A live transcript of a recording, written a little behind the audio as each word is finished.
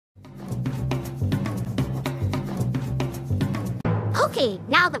Okay,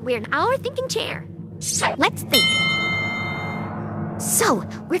 now that we're in our thinking chair, let's think. So,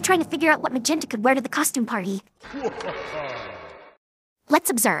 we're trying to figure out what Magenta could wear to the costume party. Let's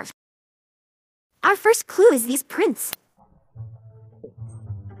observe. Our first clue is these prints.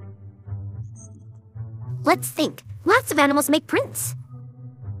 Let's think. Lots of animals make prints.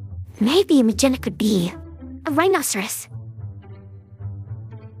 Maybe Magenta could be a rhinoceros.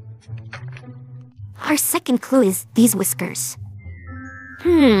 Our second clue is these whiskers.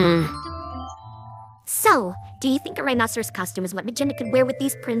 So, do you think a rhinoceros costume is what Magenta could wear with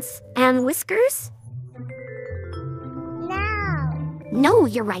these prints and whiskers? No. No,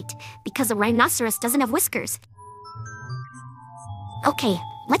 you're right, because a rhinoceros doesn't have whiskers. Okay,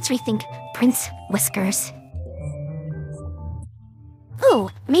 let's rethink prints, whiskers. Ooh,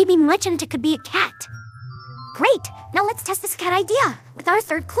 maybe Magenta could be a cat. Great, now let's test this cat idea with our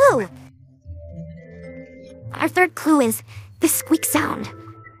third clue. Our third clue is the squeak sound.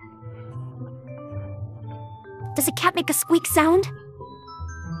 Does a cat make a squeak sound?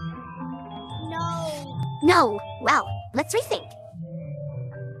 No. No. Well, let's rethink.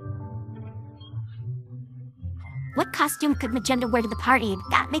 What costume could Magenta wear to the party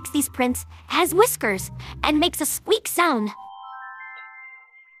that makes these prints, has whiskers, and makes a squeak sound?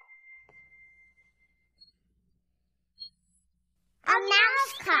 A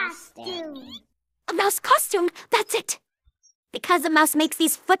mouse costume. A mouse costume, that's it. Because a mouse makes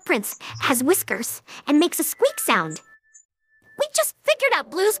these footprints, has whiskers, and makes a squeak sound. We just figured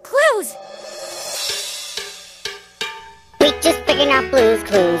out Blue's Clues! We just figured out Blue's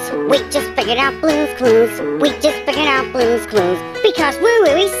Clues. We just figured out Blue's Clues. We just figured out Blue's Clues. Because we're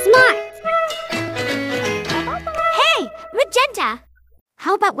really smart! Hey, Magenta!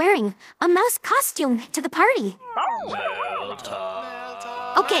 How about wearing a mouse costume to the party?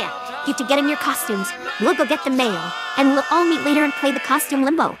 Okay, you two get in your costumes. We'll go get the mail. And we'll all meet later and play the costume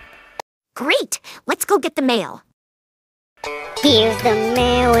limbo. Great! Let's go get the mail. Here's the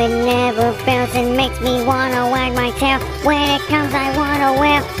mail, it never fails and makes me wanna wag my tail. When it comes, I wanna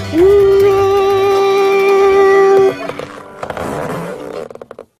wail.